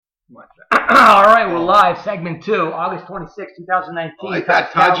All right, we're live. Segment 2, August 26, 2019. I like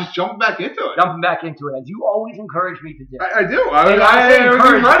that. Todd just jumping back into it. Jumping back into it, as you always encourage me to do. I do. I was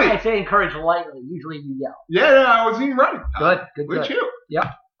even ready. I say encourage lightly. Usually you yell. Yeah, I was even ready. Good. Look at you. Yep.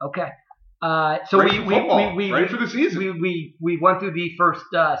 Okay. So ready for the season. We went through the first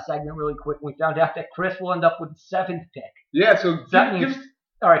segment really quick. We found out that Chris will end up with the 7th pick. Yeah. So that means.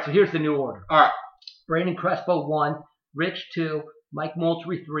 All right. So here's the new order. All right. Brandon Crespo 1, Rich 2, Mike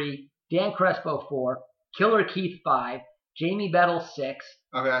Moultrie 3, Dan Crespo 4, Killer Keith 5, Jamie Bettle 6,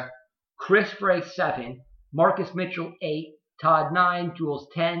 okay, Chris Frey 7, Marcus Mitchell 8, Todd 9, Jules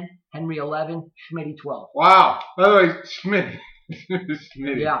 10, Henry 11, Schmitty 12. Wow. By the way, Schmitty.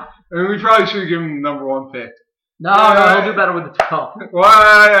 Yeah. I mean, we probably should have given him the number 1 pick. No, he'll do better with the 12. Well,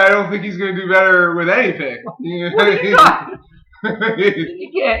 I don't think he's going to do better with any pick. What are you talking? You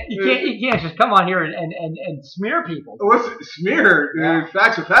can't just come on here and smear people. Listen, smear. Yeah.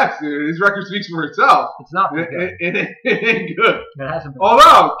 Facts are facts, dude. His record speaks for itself. It's not good. It ain't good. It hasn't been.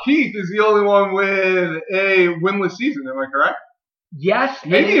 Although Keith is the only one with a winless season. Am I correct? Yes.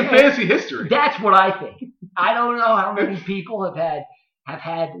 Maybe in fantasy history. That's what I think. I don't know how many people have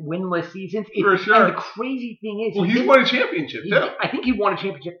had winless seasons. For sure. And the crazy thing is, he's won a championship too. I think he won a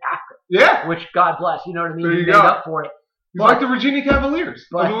championship after. Yeah. Which, God bless, you know what I mean? There you he go. made up for it. He's like the Virginia Cavaliers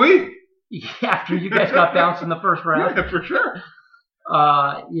of the league. After you guys got bounced in the first round. Yeah, for sure.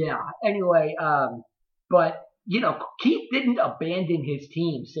 Yeah. Anyway, but, Keith didn't abandon his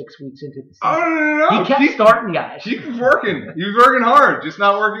team 6 weeks into the season. Oh, no. He kept starting guys. He was working. He was working hard, just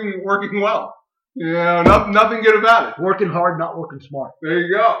not working well. Nothing good about it. Working hard, not working smart. There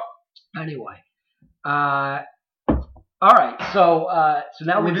you go. Anyway. All right. So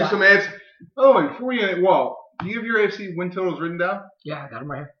now we'll do some ads. Oh, before we end, do you have your AFC win totals written down? Yeah, I got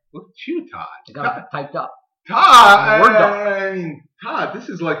them right here. Look at you, Todd. I got them typed up. Todd, this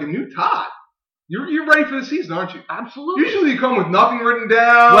is like a new Todd. You're ready for the season, aren't you? Absolutely. Usually you come with nothing written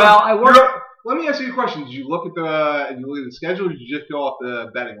down. Well, let me ask you a question. Did you look at the schedule, or did you just go off the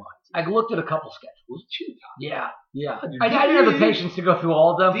betting lines? I looked at a couple schedules. Look at you, Todd. Yeah. I didn't have the patience to go through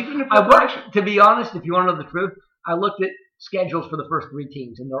all of them. Even to be honest, if you want to know the truth, I looked at schedules for the first 3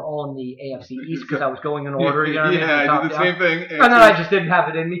 teams, and they're all in the AFC East because I was going in order. You know what I mean? I did the same thing. And then I just didn't have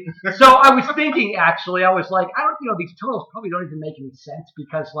it in me. So I was thinking, actually, I was like, these totals probably don't even make any sense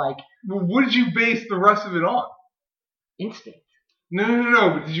because, Well, what did you base the rest of it on? Instinct.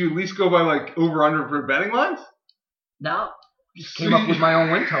 No. But did you at least go by, over-under for betting lines? No. Just came up with my own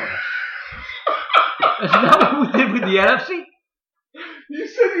win total. Isn't that what we did with the NFC? You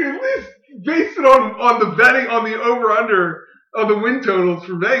said you at least based it on the betting on the over-under of the win totals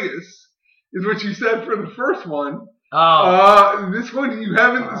for Vegas, is what you said for the first one. Oh. This one you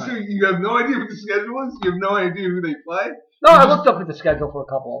haven't. So you have no idea what the schedule is. You have no idea who they play. No, I looked up at the schedule for a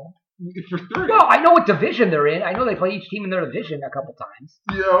couple of them. For 3. Well, I know what division they're in. I know they play each team in their division a couple times.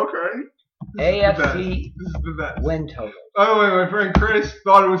 Yeah. Okay. AFC this is the best. win total. Oh wait, my friend Chris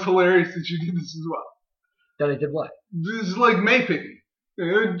thought it was hilarious that you did this as well. That I did what? This is like May picking.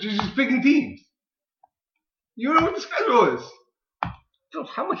 Just picking teams. You don't know what the schedule is. So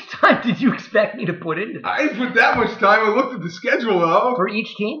how much time did you expect me to put into this? I didn't put that much time. I looked at the schedule, though. For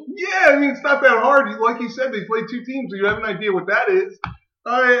each team? Yeah, I mean, it's not that hard. Like you said, they play 2 teams, so you have an idea what that is.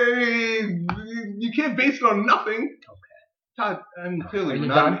 You can't base it on nothing. Okay. Todd, clearly we're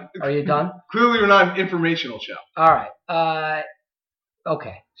not. Are you done? Clearly we're not an informational show. All right.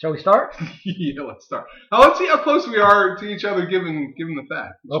 Okay. Shall we start? Yeah, let's start. Let's see how close we are to each other given the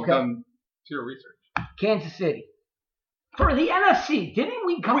fact that you've done zero research. Kansas City. For the NFC, didn't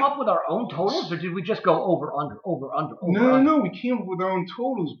we come up with our own totals, or did we just go over, under? No, we came up with our own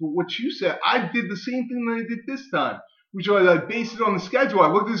totals. But what you said, I did the same thing that I did this time, which was I based it on the schedule. I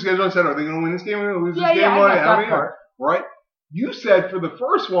looked at the schedule and I said, are they going to win this game? Are they going to lose this game? Yeah, I got that part. Right? You said for the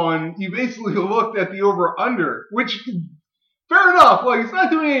first one, you basically looked at the over-under, which, fair enough. It's not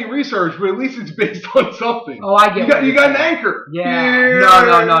doing any research, but at least it's based on something. Oh, I get it. You got an anchor. Yeah. No.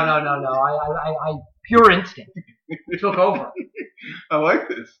 I pure instinct took over. I like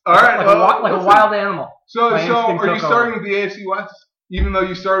this. All right. Like a wild animal. So are you starting with the AFC West? Even though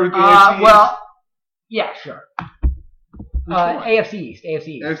you started with the AFC East? Well, yeah, sure. AFC East.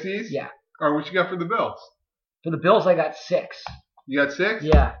 AFC East? Yeah. All right, what you got for the Bills? For the Bills, I got 6. You got 6?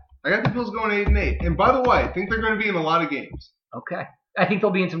 Yeah. I got the Bills going 8-8. And by the way, I think they're going to be in a lot of games. Okay. I think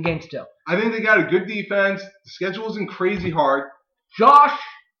they'll be in some games too. I think they got a good defense. The schedule isn't crazy hard. Josh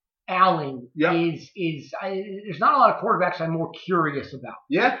Allen is there's not a lot of quarterbacks I'm more curious about.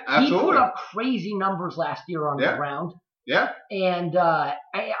 Yeah, absolutely. He put up crazy numbers last year on the ground. Yeah. And I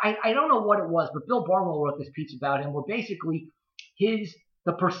don't know what it was, but Bill Barnwell wrote this piece about him where basically his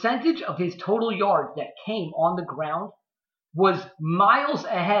the percentage of his total yards that came on the ground was miles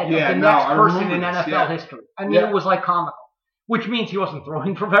ahead of the next person in NFL history. I mean, it was like comical. Which means he wasn't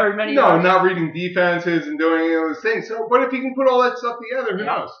throwing for very many yards. No, not reading defenses and doing any of those things. So, but if he can put all that stuff together, who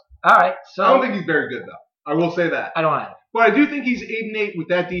knows? All right. So I don't think he's very good, though. I will say that. I don't either. But I do think he's 8-8 with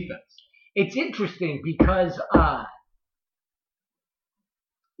that defense. It's interesting because,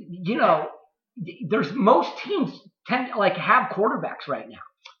 there's most teams have quarterbacks right now.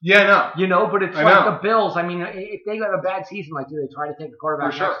 Yeah, no. But it's the Bills. I mean, if they have a bad season, do they try to take the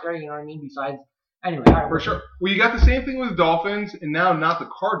quarterback next year? You know what I mean? Besides, anyway. All right, for sure. Well, you got the same thing with the Dolphins, and now not the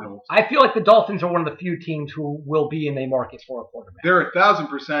Cardinals. I feel like the Dolphins are one of the few teams who will be in a market for a quarterback. They're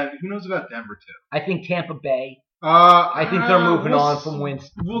 1,000%. Who knows about Denver, too? I think Tampa Bay. I think they're moving on from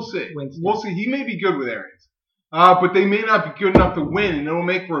Winston. We'll see. We'll see. He may be good with Arians. But they may not be good enough to win, and it'll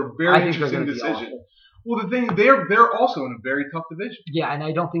make for a very interesting decision. Well, the thing, they're also in a very tough division. Yeah, and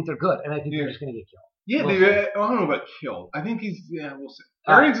I don't think they're good, and I think they're just going to get killed. Yeah, I don't know about killed. I think we'll see.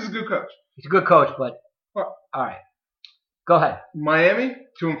 Arians is a good coach. He's a good coach, but all right. Go ahead. Miami,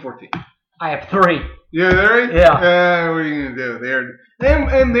 2-14. I have 3. Yeah, there. Yeah. What are you gonna do?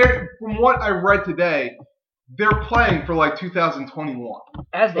 They're from what I read today, they're playing for 2021.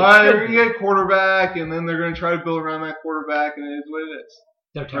 As they should. They're gonna get a quarterback, and then they're gonna try to build around that quarterback, and it is what it is.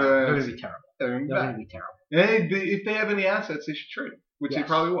 They're terrible. They're gonna be terrible. They're gonna be terrible. And if they have any assets, they should trade, which they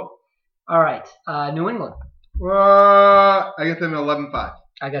probably will. All right, New England. I got them at 11-5.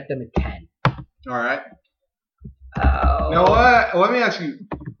 I got them at 10. All right. Oh. Now let me ask you: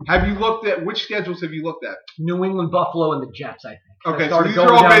 have you looked at which schedules have you looked at? New England, Buffalo, and the Jets. I think. Okay, so these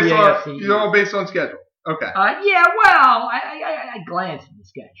are all based on schedule. Okay. Yeah. Well, I glanced at the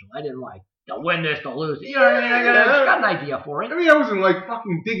schedule. I didn't they'll win this, they'll lose it. You know what I mean? I got an idea for it. I mean, I wasn't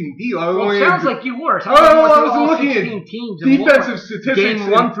fucking digging deep. It sounds like you were. I was looking at teams defensive statistics. Game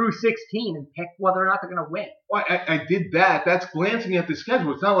 1 through 16 and pick whether or not they're going to win. Well, I did that. That's glancing at the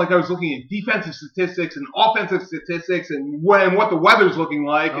schedule. It's not like I was looking at defensive statistics and offensive statistics and what the weather's looking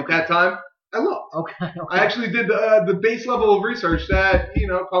like at that time. I looked. Okay. I actually did the base level of research that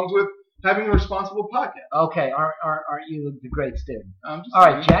comes with having a responsible podcast. Okay, aren't you the great student? I'm just all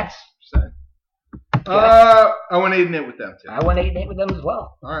right, Jets. I went 8-8 with them too. I went 8-8 with them as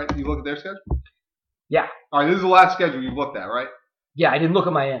well. All right, you look at their schedule. Yeah. All right, this is the last schedule you've looked at, right? Yeah, I didn't look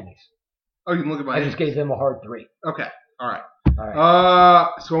at Miami's. Oh, you didn't look at Miami's. I just gave them a hard 3. Okay. All right.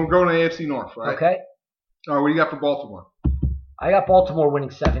 So I'm going to AFC North, right? Okay. All right, what do you got for Baltimore? I got Baltimore winning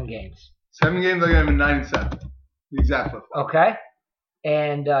 7 games. 7 games. I got them at 9-7. The exact flip. Okay.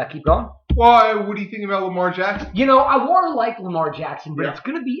 And keep going. Well, what do you think about Lamar Jackson? I want to like Lamar Jackson, but it's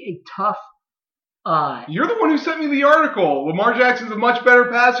going to be a tough. You're the one who sent me the article. Lamar Jackson's a much better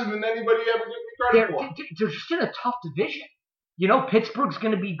passer than anybody ever gave me credit for. They're just in a tough division. Pittsburgh's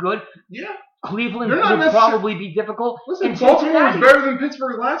going to be good. Yeah. Cleveland will probably be difficult. Listen, Baltimore was better than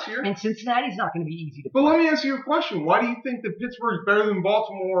Pittsburgh last year. And Cincinnati's not going to be easy to play. But let me ask you a question. Why do you think that Pittsburgh is better than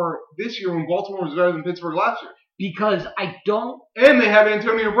Baltimore this year when Baltimore was better than Pittsburgh last year? Because I don't. And they have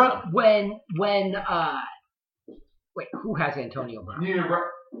Antonio Brown. Wait, who has Antonio Brown?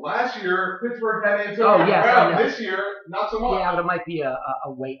 Last year, Pittsburgh had Antonio Brown. This year, not so much. Yeah, but it might be a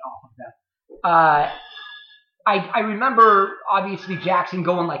weight off of that. I remember obviously Jackson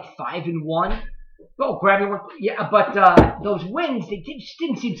going 5-1. Oh, grabbing one. Yeah, but those wins, they just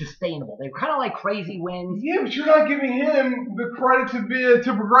didn't seem sustainable. They were kind of crazy wins. Yeah, but you're not giving him the credit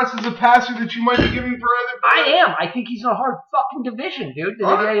to progress as a passer that you might be giving for other players. I am. I think he's in a hard fucking division, dude.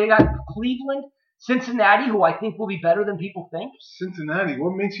 They got Cleveland, Cincinnati, who I think will be better than people think. Cincinnati?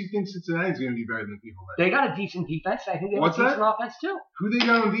 What makes you think Cincinnati's going to be better than people think? They got a decent defense. I think they have a decent offense, too. Who they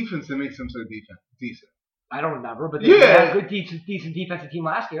got on defense that makes them so decent? I don't remember, but they had a good, decent defensive team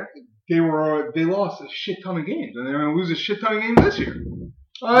last year. They lost a shit ton of games, and they're going to lose a shit ton of games this year.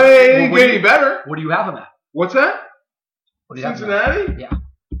 They ain't getting any better. What do you have them at? What's that? What do you Cincinnati? Have them at? Yeah.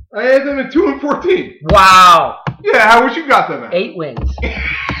 I had them at 2-14. Wow. Yeah, what you got them at? 8 wins.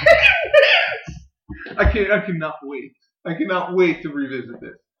 I cannot wait. I cannot wait to revisit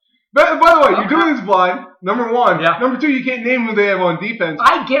this. By the way, you're doing this blind, number 1. Yeah. Number 2, you can't name who they have on defense.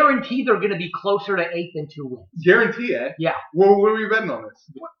 I guarantee they're going to be closer to 8 than 2 wins. Guarantee it? Yeah. Well, what are we betting on this?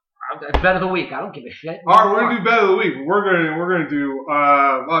 Bet of the week. I don't give a shit. All right, we're going to do bet of the week. We're gonna do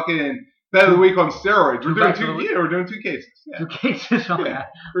fucking bet of the week on steroids. We're doing 2 cases. Yeah. 2 cases? Okay. Yeah,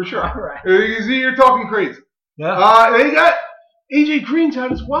 for sure. All right. You see, you're talking crazy. Yeah. They got AJ Green's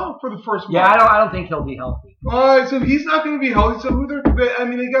out as well for the first month. Yeah, I don't think he'll be healthy. So he's not going to be healthy. So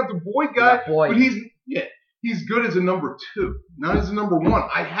they got the Boyd guy, but he's good as a number 2, not as a number 1.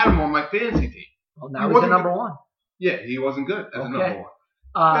 I had him on my fantasy team. Well, now he's a number 1. Yeah, he wasn't good as a number 1.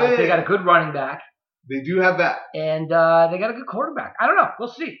 They got a good running back. They do have that. And they got a good quarterback. I don't know. We'll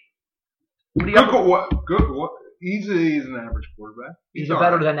see. Good. He's an average quarterback. He's a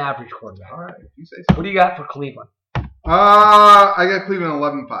better than average quarterback. All right, if you say so. What do you got for Cleveland? I got Cleveland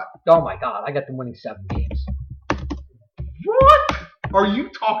 11-5. Oh my God, I got them winning 7 games. What are you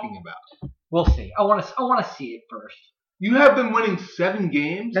talking about? We'll see. I want to see it first. You have them winning 7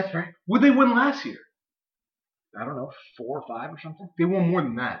 games? That's right. What did they win last year? I don't know, 4 or 5 or something. They won more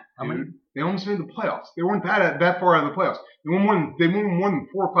than that. How many? They almost made the playoffs. They weren't that far out of the playoffs. They won more than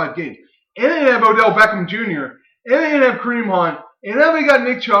 4 or 5 games. And they didn't have Odell Beckham Jr. And they didn't have Kareem Hunt. And now they got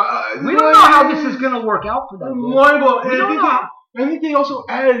Nick Chubb. We don't know how this is going to work out for them. I think they also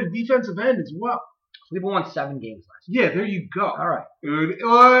added a defensive end as well. Cleveland won 7 games last year. Yeah, there you go. All right. Dude,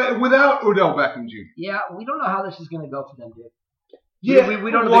 without Odell Beckham Jr. Yeah, we don't know how this is going to go for them, dude. Yeah, we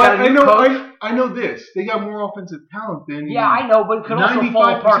don't know. They got a new coach. I know this. They got more offensive talent than. Yeah, I know, but it could also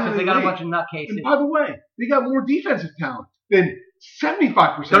fall apart because they got a bunch of nutcases. And by the way, they got more defensive talent than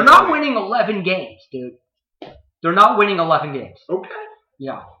 75%. They're not winning 11 games, dude. They're not winning 11 games. Okay.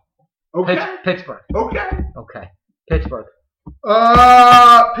 Yeah. Okay. Pittsburgh. Okay. Okay. Pittsburgh.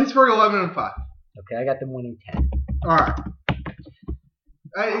 Pittsburgh 11-5. Okay, I got them winning 10. All right.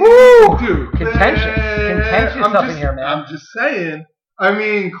 Dude, contentious up in here, man. I'm just saying. I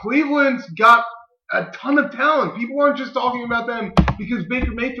mean, Cleveland's got a ton of talent. People aren't just talking about them because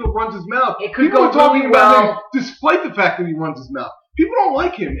Baker Mayfield runs his mouth. People are talking about him despite the fact that he runs his mouth. People don't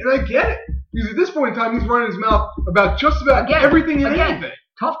like him, and I get it. Because at this point in time, he's running his mouth about just about everything and anything.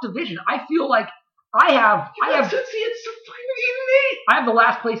 Tough division. I feel like I have the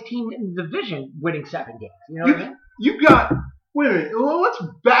last place team in the division winning 7 games. You know what I mean? You got. Wait a minute. Well, let's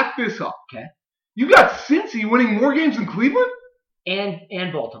back this up. Okay. You got Cincy winning more games than Cleveland?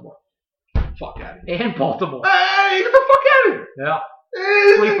 And Baltimore. Fuck out of here. And Baltimore. Hey, get the fuck out of here. Yeah.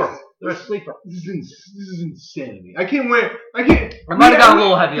 Sleeper. They're a sleeper. This is insanity. I can't wait. I can't. I might have got a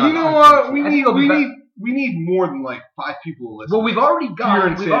little heavy on. You know what? We need more than like 5 people to listen. Well, we've already got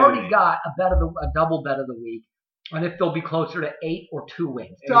a double bet of the week. And if they'll be closer to 8 or 2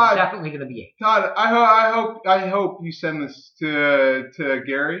 wins, and Todd, it's definitely going to be 8. Todd, I hope you send this to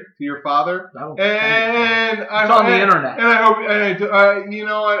Gary, to your father, and it's on the internet. And I hope, you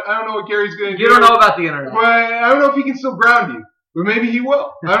know, I don't know what Gary's going to do. You don't know about the internet. But I don't know if he can still ground you, but maybe he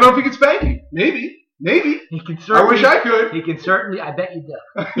will. I don't know if he can spank you. Maybe. He can certainly. I wish I could. He can certainly. I bet you do.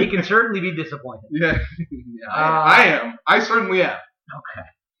 He can certainly be disappointed. Yeah, I am. I certainly am. Okay.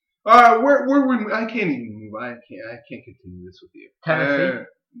 I can't even move. I can't continue this with you. Tennessee.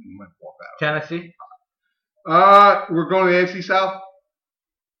 Might walk out. Tennessee. We're going to the AFC South.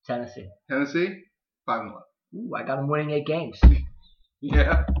 Tennessee. 5-11. Ooh, I got them winning 8 games.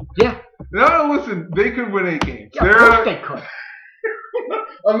 Yeah. Yeah. No, listen, they could win 8 games. Yeah, of course they could.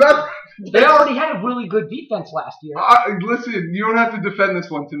 I'm not. They already had a really good defense last year. Listen, you don't have to defend this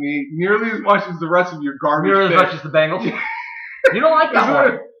one to me nearly as much as the rest of your garbage. Nearly as much as the Bengals. You don't like that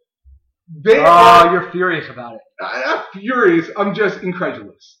one. You're furious about it. I'm not furious. I'm just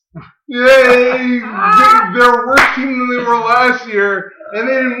incredulous. They're a worse team than they were last year, and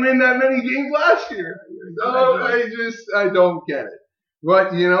they didn't win that many games last year. So I don't get it.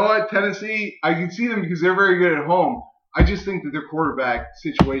 But you know what? Tennessee, I can see them because they're very good at home. I just think that their quarterback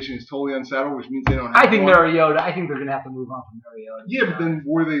situation is totally unsettled, which means they don't have Mariota. I think they're going to have to move on from Mariota. Yeah, but then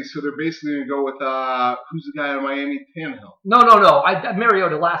so they're basically going to go with, who's the guy out of Miami? Tannehill. No.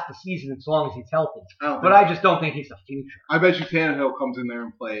 Mariota lasts the season as long as he's healthy. I just don't think he's the future. I bet you Tannehill comes in there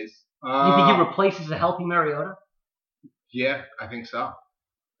and plays. You think he replaces a healthy Mariota? Yeah, I think so.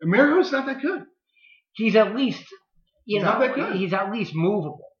 And Mariota's not that good. He's at least, not that good. He's at least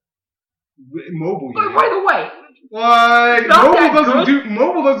movable. Mobile, But by the way,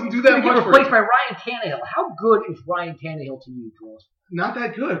 Mobile doesn't do that much. Get replaced by Ryan Tannehill. How good is Ryan Tannehill to you, Jules? Not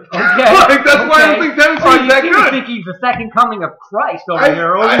that good. Okay, that's why I don't think Tennessee is that good. I think he's the second coming of Christ over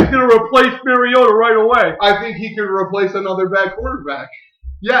here. He's going to replace Mariota right away. I think he could replace another bad quarterback.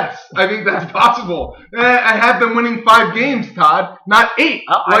 Yes, I think that's possible. I have them winning 5 games, Todd, not 8,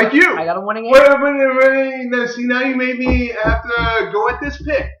 like you. I got them winning 8. See, now you made me have to go at this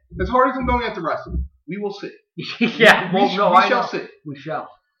pick. As hard as I'm going at the rest of them. We will see. Yeah, we shall see. We shall.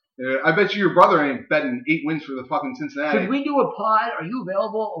 I bet you your brother ain't betting 8 wins for the fucking Cincinnati. Could we do a pod? Are you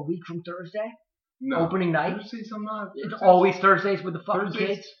available a week from Thursday? No. Opening night? Thursdays, I'm not. It's always Thursdays with the fucking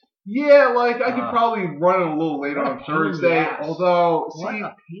kids? Yeah, I could probably run it a little later on Thursday. Although, what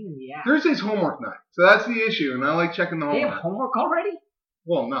a pain in the ass. Thursday's homework night. So that's the issue, and I like checking the homework. They have homework already?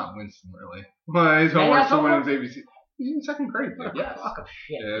 Well, not Winston, really. Well, his homework's still when ABC. He's in 2nd grade, dude. Yes. Fuck of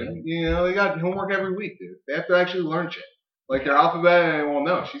shit, dude. You know, they got homework every week, dude. They have to actually learn shit. Like their alphabet, well,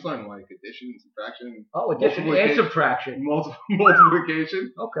 no, she's learning like addition, subtraction. Oh, addition and subtraction.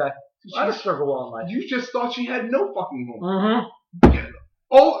 Multiplication. Okay. I just struggle well in life. You just thought she had no fucking homework.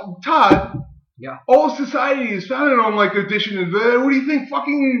 Oh, Todd. Yeah. All society is founded on like addition and what do you think?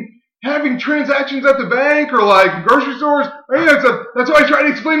 Fucking having transactions at the bank or like grocery stores. I mean, that's what I try to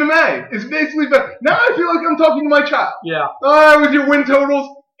explain to May. It's basically now I feel like I'm talking to my child. Yeah. With your win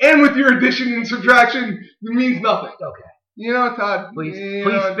totals and with your addition and subtraction, it means nothing. Okay. You know, Todd. Please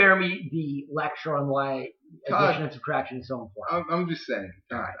spare me the lecture on why addition and subtraction is so important. I'm just saying,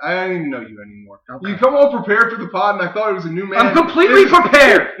 Todd. I don't even know you anymore. Okay. You come all prepared for the pod, and I thought it was a new man. I'm completely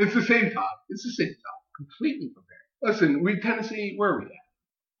prepared. It's the same Todd. It's the same Todd. Completely prepared. Listen, Tennessee. Where are we at?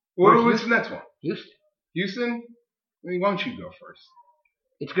 What's the next one? Houston. Why don't you go first?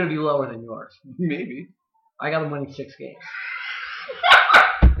 It's going to be lower than yours. Maybe. I got them winning 6 games.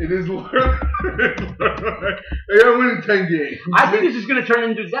 It is lower. They got winning 10 games. I think this is going to turn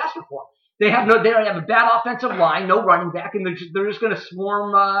into disaster for them. They have a bad offensive line, no running back, and they're just going to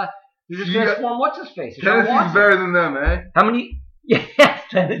swarm. Swarm what's his face? Tennessee's better than them, eh? How many? Yes,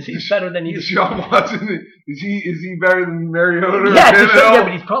 Tennessee's better than you. Deshaun Watson, is he better than Mariota? Yeah,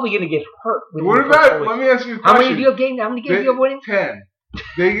 but he's probably going to get hurt. What about? Let me ask you a question. How many games do you have winning? 10.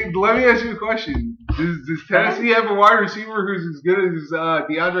 Let me ask you a question. Does Tennessee have a wide receiver who's as good as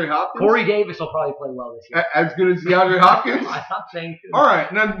DeAndre Hopkins? Corey Davis will probably play well this year. As good as DeAndre Hopkins? I'm not saying so. All right.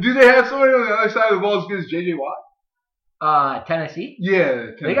 Now, do they have somebody on the other side of the ball as good as J.J. Watt? Tennessee? Yeah,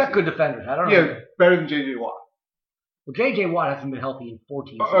 Tennessee. They got good defenders. I don't know. Yeah, better than J.J. Watt. Well, J.J. Watt hasn't been healthy in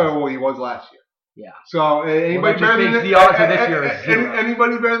 14 seasons. Well, he was last year. Yeah. So, anybody better than him? The odds of this year is zero.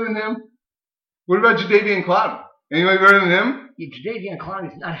 Anybody better than him? What about Jadeveon Clowney? Anybody better than him? Yeah, Jadeveon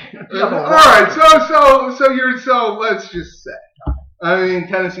Clowney's not. All right, so let's just say. I mean,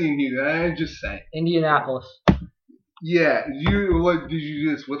 Tennessee and Houston. I'm just saying. Indianapolis. Yeah. Did you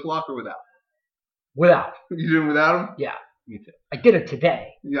do this with Locke or without? Without. You did it without him? Yeah. Me too. I did it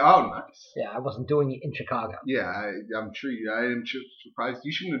today. Yeah. Oh, nice. Yeah, I wasn't doing it in Chicago. Yeah, I'm sure I am surprised.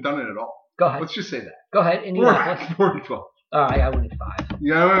 You shouldn't have done it at all. Go ahead. Let's just say that. Go ahead. Indianapolis. 4-12. All right, I win 5.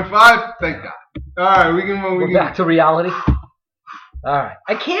 You got to win 5? Thank God. All right, we can. We're back to reality. All right,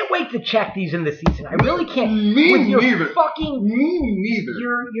 I can't wait to check these in the season. I really can't. Me neither. Me neither.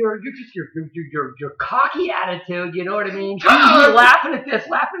 Your cocky attitude. You know what I mean? You're laughing at this,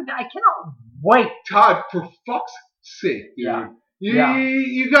 laughing at that. I cannot wait. Todd, for fuck's sake, dude. Yeah.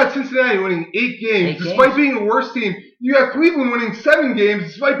 You got Cincinnati winning 8 games despite being a worse team. You got Cleveland winning 7 games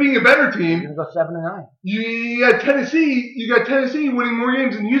despite being a better team. You're gonna go 7-9. You got Tennessee winning more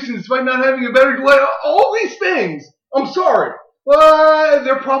games than Houston despite not having a better. All these things. I'm sorry,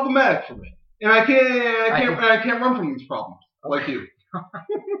 they're problematic for me, and I can't run from these problems like you.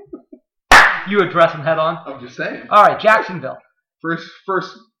 You address them head on. I'm just saying. All right, Jacksonville. First,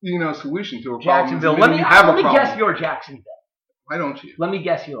 solution to a problem. Jacksonville. Let me guess your Jacksonville. Why don't you? Let me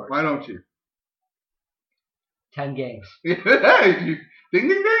guess yours. Why don't you? 10 games. Hey, ding, ding,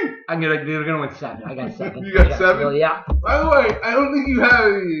 ding. They're gonna win 7. I got 7. You got 7? Yeah. By the way, I don't think you have.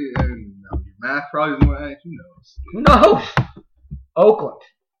 No, your math probably isn't right. Who knows? Who knows? Oakland.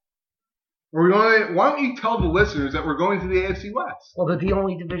 Why don't you tell the listeners that we're going to the AFC West? Well, they're the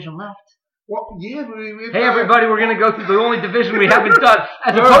only division left. Well, yeah, but hey, everybody, we're going to go through the only division we haven't done,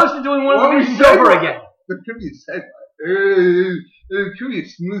 as opposed to doing one of the divisions over again. There could be a segue. There could be a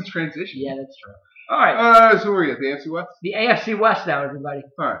smooth transition. Yeah, that's true. All right. So where are you at? The AFC West? The AFC West now, everybody.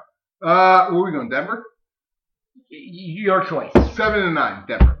 All right. Where are we going? Denver? Your choice. 7-9,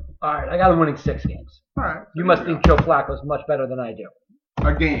 Denver. All right. I got them winning 6 games. All right. You must think Joe Flacco is much better than I do.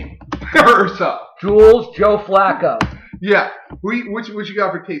 A game. Or so. Jules, Joe Flacco. Yeah. What you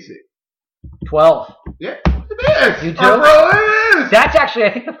got for KC? 12. Yeah. It is. You too? It is. That's actually,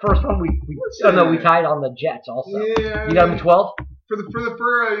 I think, the first one we tied on the Jets also. Yeah. You got them 12?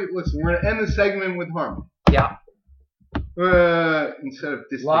 Listen, we're going to end the segment with harmony. Yeah. Instead of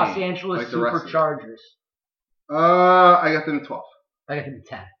this Los Angeles Superchargers. I got them at 12. I got them at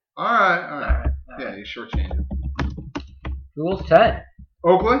 10. All right. Yeah, you shortchanged them. Jules, 10.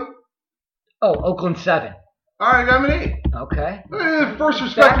 Oakland? Oh, Oakland 7. All right, I got them at 8. Okay. First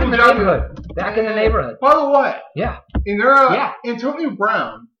respectable job. Back in the neighborhood. By the way. Yeah. Antonio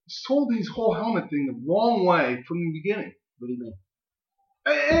Brown sold his whole helmet thing the wrong way from the beginning. What do you mean?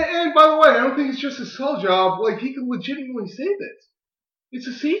 And by the way, I don't think it's just a sell job. Like, he can legitimately say this. It's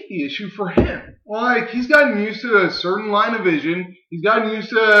a safety issue for him. Like, he's gotten used to a certain line of vision. He's gotten used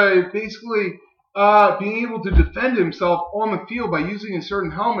to basically being able to defend himself on the field by using a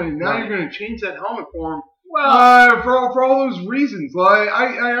certain helmet. And now you're going to change that helmet for him Well, for all those reasons. Like,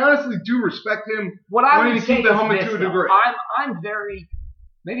 I honestly do respect him what I wanting would to say keep the is helmet this, to a though. degree. I'm very,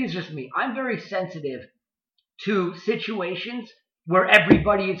 maybe it's just me. I'm very sensitive to situations where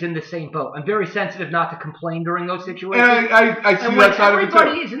everybody is in the same boat. I'm very sensitive not to complain during those situations. And I see And that when side of it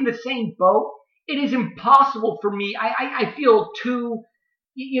everybody too. is in the same boat, it is impossible for me. I feel too,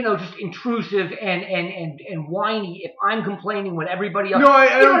 just intrusive and whiny if I'm complaining when everybody else. No, I You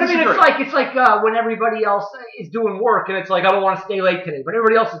know don't what I mean? disagree. It's like when everybody else is doing work and it's like I don't want to stay late today, but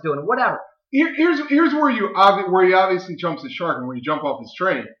everybody else is doing it. Whatever. Here's where he obviously jumps the shark and where you jump off his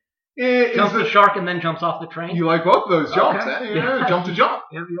train. Jumps the shark and then jumps off the train. You like both of those jumps, Okay. yeah. Jump to jump.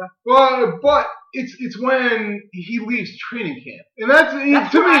 Yeah. But it's when he leaves training camp, and that's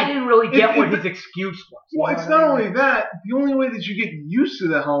That's to where I me. didn't really get what it- his excuse was. Well, it's not only that. The only way that you get used to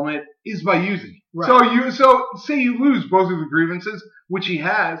the helmet is by using it. Right. So say you lose both of the grievances, which he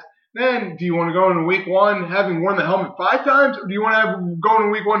has. Then do you want to go into week one having worn the helmet 5 times, or do you want to go into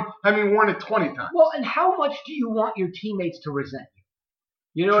week one having worn it 20 times? Well, and how much do you want your teammates to resent you?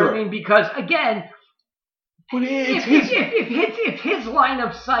 You know what I Sure. mean? Because again, But it's if his line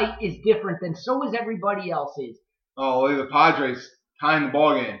of sight is different, then so is everybody else's. Oh, look at the Padres tying the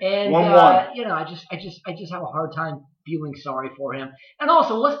ball game. And 1-1. I just have a hard time feeling sorry for him. And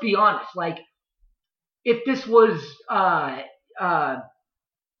also, let's be honest. Like, if this was, Oh,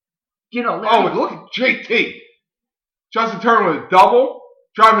 look at JT. Justin Turner with a double,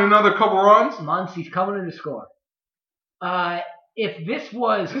 driving another couple runs. Muncie's coming in to score. If this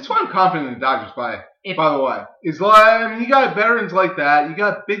was, That's why I'm confident in the Dodgers. By the way, is you got veterans like that. You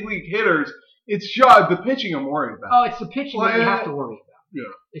got big league hitters. It's just the pitching I'm worried about. it's the pitching that you have to worry about. Yeah.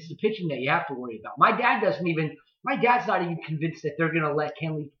 It's the pitching that you have to worry about. My dad's not even convinced that they're going to let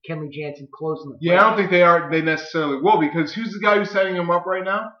Kenley Jansen close in the Yeah, I don't think they are. They necessarily will, because who's the guy who's setting him up right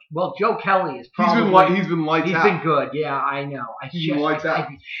now? Well, Joe Kelly is probably He's been lights he's out. been good. Yeah, I know. He's been lights out. I'd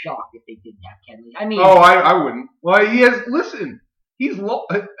be shocked if they didn't have Kenley. I mean, I wouldn't. Well, he has. Listen, he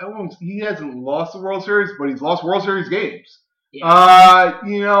hasn't lost the World Series, but he's lost World Series games. Yeah.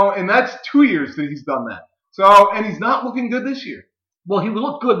 And that's 2 years that he's done that. So, and he's not looking good this year. Well, he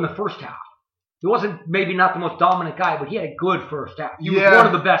looked good in the first half. He wasn't maybe not the most dominant guy, but he had a good first half. He was one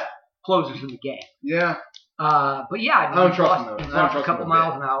of the best closers in the game. Yeah. But yeah, I don't trust him, though. He's I don't lost a trust couple him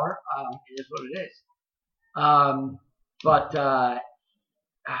miles an hour. It is what it is.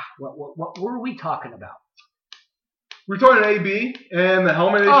 What were we talking about? We're talking AB and the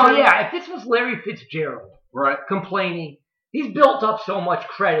helmet issue. Oh yeah, if this was Larry Fitzgerald Right. complaining, he's built up so much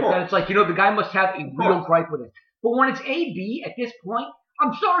credit that it's like, the guy must have a real gripe with it. But when it's AB at this point,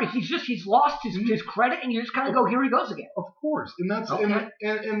 I'm sorry, he's lost his credit, and you just kind of go, here he goes again. Of course, and that's Okay.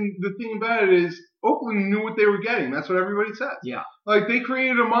 and the thing about it is Oakland knew what they were getting. That's what everybody says. Yeah. Like, they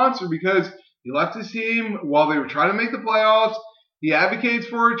created a monster because he left his team while they were trying to make the playoffs. He advocates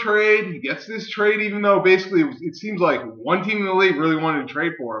for a trade. He gets this trade, even though basically it seems like one team in the league really wanted to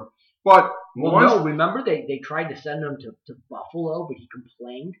trade for him. But remember they tried to send him to Buffalo, but he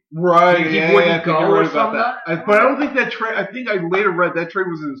complained. Right, He yeah, wouldn't I think go I or read about that. something? But I don't think that trade. I think I later read that trade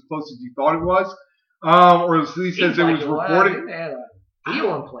wasn't as close as you thought it was, or at least as it was reported. They had a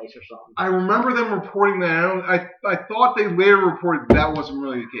deal in place or something. I remember them reporting that. I thought they later reported that wasn't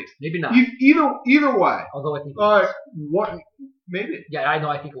really the case. Maybe not. Either way. Although I think. It was. What? Maybe. Yeah, I know.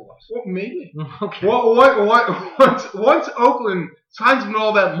 I think it was. Well, maybe. Okay. Once Oakland signs him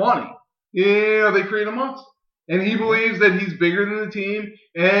all that money, they create a monster. And he believes that he's bigger than the team,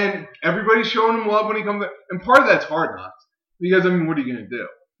 and everybody's showing him love when he comes back. And part of that's hard knocks, because what are you going to do?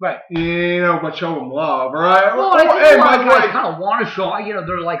 Right. But show him love, right? Well, I think a lot of guys kind of want to show.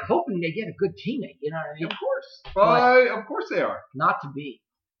 They're like hoping they get a good teammate. You know what I mean? Of course. Of course they are. Not to be.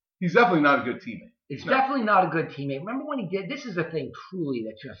 He's definitely not a good teammate. It's definitely not a good teammate. Remember when he did? This is the thing, truly,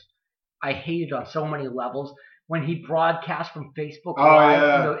 that just I hated on so many levels. When he broadcast from Facebook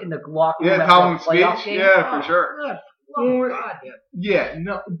Live in the locker room Tomlin playoff speech. game. Yeah, for sure. Oh, God, yeah. Yeah.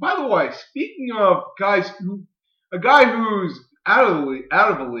 No. By the way, speaking of guys a guy who's out of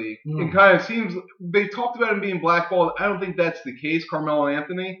the league, and kind of seems they talked about him being blackballed. I don't think that's the case, Carmelo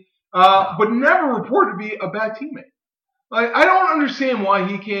Anthony, but never reported to be a bad teammate. Like, I don't understand why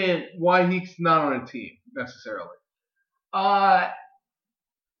he's not on a team necessarily. I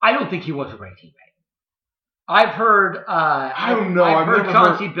don't think he was a great teammate. I've heard. I don't know. I've heard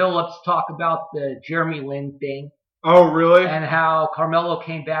Chauncey Billups talk about the Jeremy Lin thing. Oh, really? And how Carmelo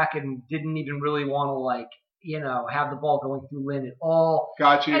came back and didn't even really want to have the ball going through Lynn at all.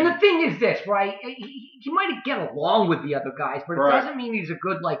 Gotcha. And the thing is this, right? He might get along with the other guys, but it doesn't mean he's a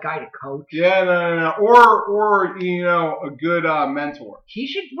good guy to coach. Yeah, no. Or a good mentor. He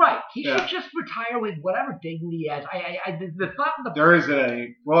should should just retire with whatever dignity he has. The thought of the there isn't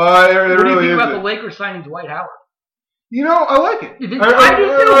any. Well, there what really do you think isn't. about the Lakers signing Dwight Howard? I like it. I do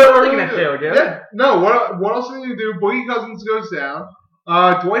too. I'm thinking it too, dude. Yeah. No, what else did you do? Boogie Cousins goes down.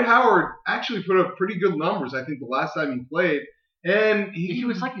 Dwight Howard actually put up pretty good numbers, I think, the last time he played. And he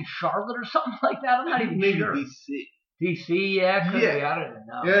was in Charlotte or something like that. I'm not even maybe sure. DC, yeah, could be. I don't even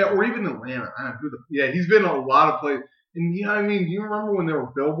know. Yeah, or even Atlanta. I don't know he's been in a lot of places. And do you remember when there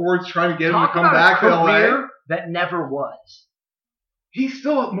were billboards trying to get him to come back to LA? That never was.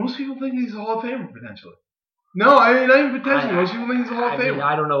 Most people think he's a Hall of Famer, potentially. No, I mean, not even potentially. Most people think he's a Hall of Famer.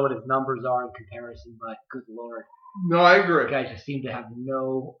 I don't know what his numbers are in comparison, but good Lord. No, I agree. The guy just seemed to have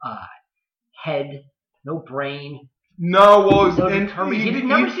no head, no brain. No, well, he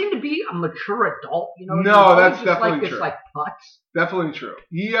never seemed to be a mature adult. No, that's definitely true. Putz. Definitely true.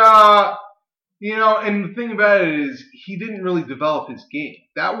 He, and the thing about it is, he didn't really develop his game.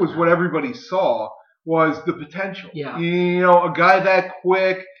 That was what everybody saw was the potential. Yeah. A guy that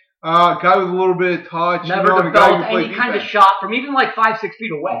quick. Guy with a little bit of touch. Never developed any kind of shot from even 5-6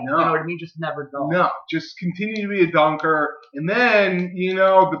 feet away. No. You know what I mean? Just never developed. No, just continue to be a dunker. And then,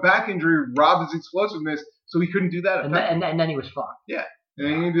 the back injury robbed his explosiveness, so he couldn't do that effectively. And then he was fucked. Yeah, and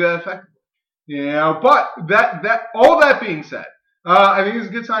he didn't do that effectively. But all that being said, I think it's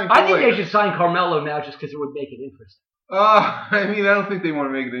a good signing for I think they should sign Carmelo now just because it would make it interesting. I don't think they want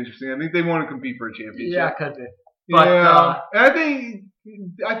to make it interesting. I think they want to compete for a championship. Yeah, could be. But, and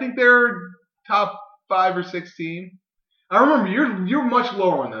I think they're top 5 or 6 team. I remember you're much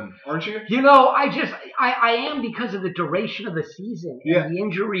lower on them, aren't you? I am because of the duration of the season and the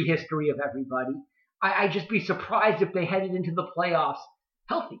injury history of everybody. I'd just be surprised if they headed into the playoffs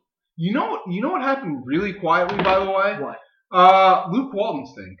healthy. You know what happened really quietly, by the way? What? Luke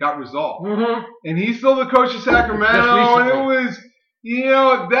Walton's thing got resolved. Mm-hmm. And he's still the coach of Sacramento, and it was...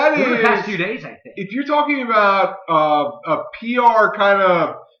 that is... the past few days, I think. If you're talking about a PR kind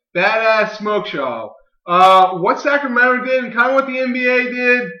of badass smoke show, what Sacramento did and kind of what the NBA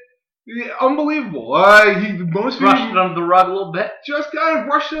did, unbelievable. He brushed it under the rug a little bit. Just kind of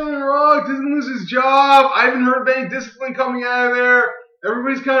brushed it under the rug, didn't lose his job. I haven't heard of any discipline coming out of there.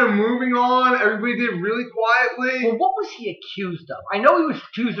 Everybody's kind of moving on. Everybody did really quietly. Well, what was he accused of? I know he was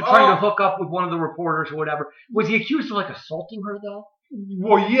accused of trying to hook up with one of the reporters or whatever. Was he accused of assaulting her though?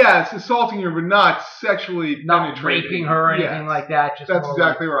 Well, yes, assaulting her, but not sexually not raping her or anything like that. Just that's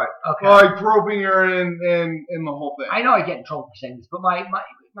exactly right. Okay. Groping her and the whole thing. I know I get in trouble for saying this, but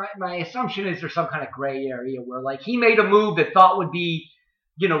my assumption is there's some kind of gray area where he made a move that thought would be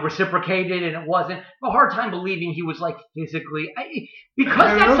reciprocated and it wasn't. I have a hard time believing he was physically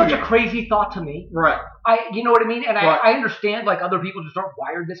because that's such a crazy thought to me. Right. You know what I mean? And I understand other people just aren't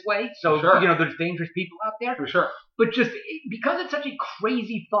wired this way. So there's dangerous people out there. For sure. But just because it's such a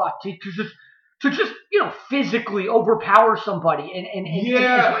crazy thought to just physically overpower somebody and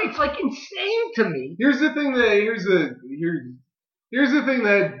it's insane to me. Here's the thing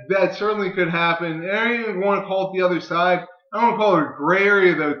that certainly could happen. And I don't even want to call it the other side. I don't want to call it a gray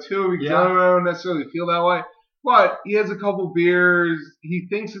area though too, because I don't necessarily feel that way. But he has a couple beers. He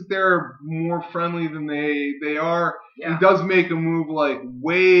thinks that they're more friendly than they are. Yeah. He does make a move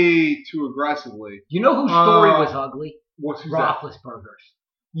way too aggressively. You know whose story was ugly? Who's Roethlisberger's.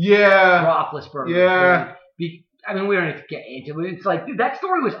 Yeah. Roethlisberger. Yeah. We don't need to get into it. It's that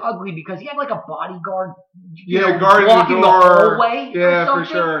story was ugly because he had a bodyguard. Guarding walking the door. The hallway. Yeah, for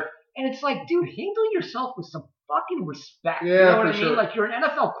sure. And it's dude, handle yourself with some fucking respect. Yeah, you know what I mean? Sure. You're an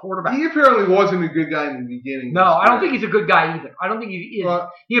NFL quarterback. He apparently wasn't a good guy in the beginning. No, I don't think he's a good guy either. I don't think he is.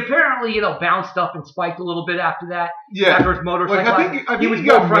 He apparently, bounced up and spiked a little bit after that. Yeah. After his motorcycle. I think he was he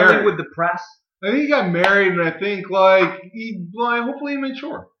more friendly married with the press. I think he got married, and I think hopefully he made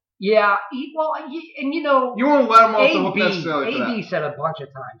sure. Yeah, you won't let him off the hook necessarily. AB said a bunch of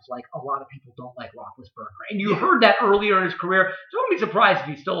times a lot of people don't like Roethlisberger, and you heard that earlier in his career. So don't be surprised if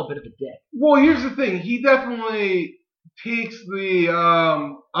he's still a bit of a dick. Well, here's the thing: he definitely takes the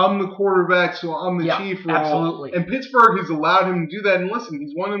I'm the quarterback, so I'm the chief role. Absolutely. And Pittsburgh has allowed him to do that. And listen,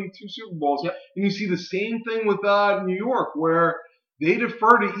 he's won them 2 Super Bowls. Yep. And you see the same thing with New York, where they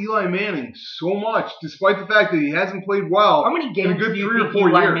defer to Eli Manning so much, despite the fact that he hasn't played well. How many games do you think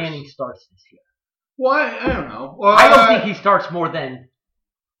Eli Manning starts this year? Well, I don't know. I don't think he starts more than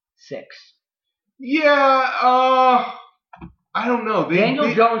 6. Yeah, I don't know.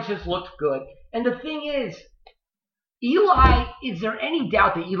 Daniel Jones just looked good. And the thing is, Eli, is there any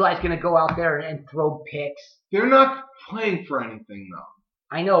doubt that Eli's going to go out there and throw picks? They're not playing for anything, though.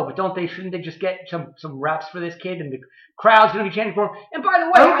 I know, but shouldn't they just get some reps for this kid, and the crowd's going to be chanting for him? And by the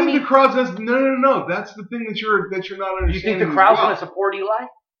way, I don't think the crowd does. No. That's the thing that you're not understanding. You think the crowd's going to support Eli?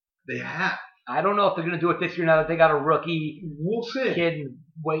 They have. I don't know if they're going to do it this year now that they got a rookie We'll see. kid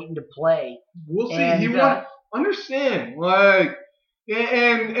waiting to play. We'll see. And, He won't understand.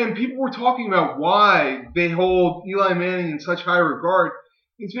 And people were talking about why they hold Eli Manning in such high regard.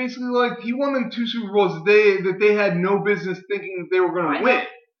 It's basically like he won them 2 Super Bowls that they had no business thinking that they were going to win.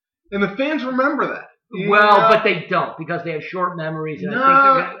 And the fans remember that. But they don't because they have short memories. And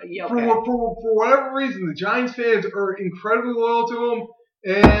I think they're gonna, for whatever reason, the Giants fans are incredibly loyal to him.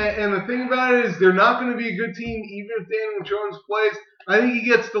 And the thing about it is they're not going to be a good team even if Daniel Jones plays. I think he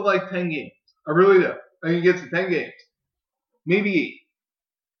gets to like 10 games. I really do. I think he gets to 10 games. Maybe 8.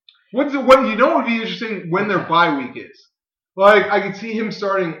 What would be interesting when their bye week is. Like, I could see him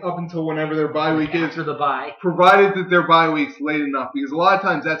starting up until whenever their bye week is. After the bye. Provided that their bye week's late enough. Because a lot of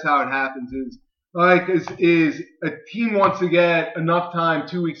times that's how it happens is a team wants to get enough time,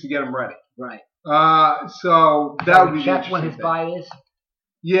 2 weeks to get them ready. Right. So that would be check when his bye is?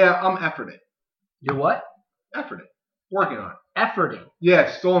 Yeah, I'm efforting. You're what? Efforting. Working on it. Efforting?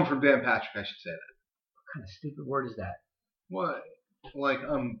 Yeah, stolen from Dan Patrick, I should say that. What kind of stupid word is that? What? Like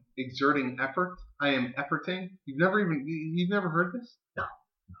I'm exerting effort? I am efforting? You've never heard this? No.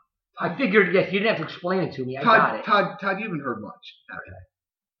 I figured, yes, you didn't have to explain it to me. I got it. Todd, you haven't heard much. Okay.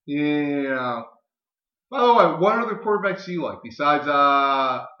 Yeah. By the way, what other quarterbacks do you like besides,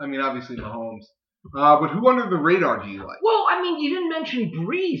 obviously Mahomes? But who under the radar do you like? Well, you didn't mention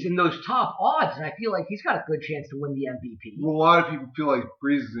Breeze in those top odds, and I feel like he's got a good chance to win the MVP. Well, a lot of people feel like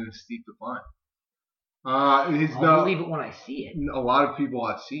Breeze is in a steep decline. I'll believe it when I see it. A lot of people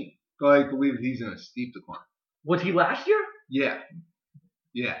I've seen believe he's in a steep decline. Was he last year?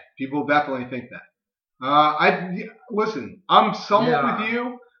 Yeah. People definitely think that. Listen. I'm somewhat with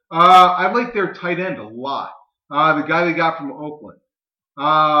you. I like their tight end a lot. The guy they got from Oakland.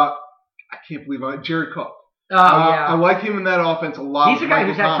 I can't believe Jared Cook. I like him in that offense a lot. He's a guy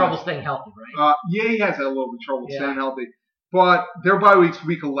who's had trouble staying healthy, right? Yeah, he has had a little bit of trouble staying healthy. But their bye week's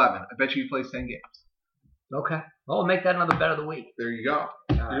week 11. I bet you he plays 10 games. Okay. Well, we'll make that another bet of the week. There you go.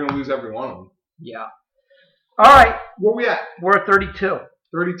 You're going to lose every one of them. Yeah. All right. Where we at? We're at 32.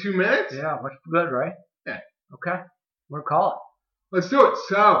 32 minutes? Yeah, much good, right? Yeah. Okay. We're going to call it. Let's do it.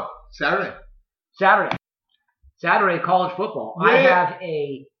 So, Saturday, college football. Yeah. I have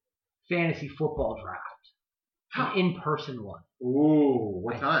a fantasy football draft. An in-person one. Ooh,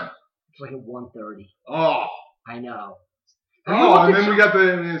 what time? It's like at 1:30. Oh. I know. And then we got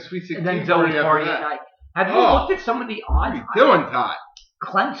the Sweet 16 and then Zoe's party at night. Have you looked at some of the odds? What are you doing, Todd?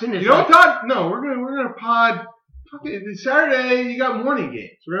 Clemson is. You know, Todd? No, we're gonna pod. Saturday, you got morning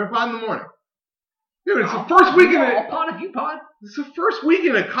games. We're gonna pod in the morning. Dude, it's the first week in I'll pod if you pod. It's the first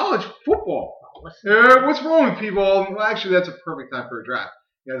weekend of college football. What's wrong with people? Well, actually, that's a perfect time for a draft.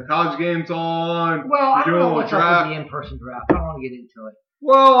 You got the college games on. Well, I don't know what's up with the in-person draft. I don't want to get into it.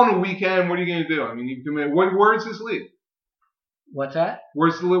 Well, on a weekend, what are you going to do? Where is this league? What's that?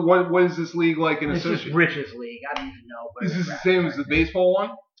 What is this league like in association? This is Rich's league. I don't even know. Is this the same as the baseball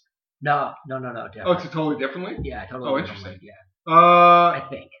one? No. Different. Oh, it's a totally different league? Yeah, totally. Oh, interesting. League, yeah. I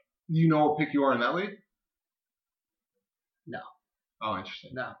think. You know what pick you are in that league? No. Oh,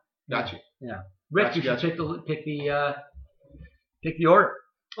 interesting. No. Got you. Yeah. Rich, you should pick the order.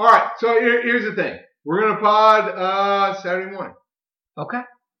 All right. So here's the thing. We're gonna pod Saturday morning. Okay.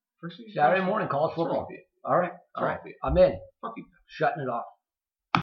 Saturday morning, college football. All right. I'm in. Fuck you. Shutting it off.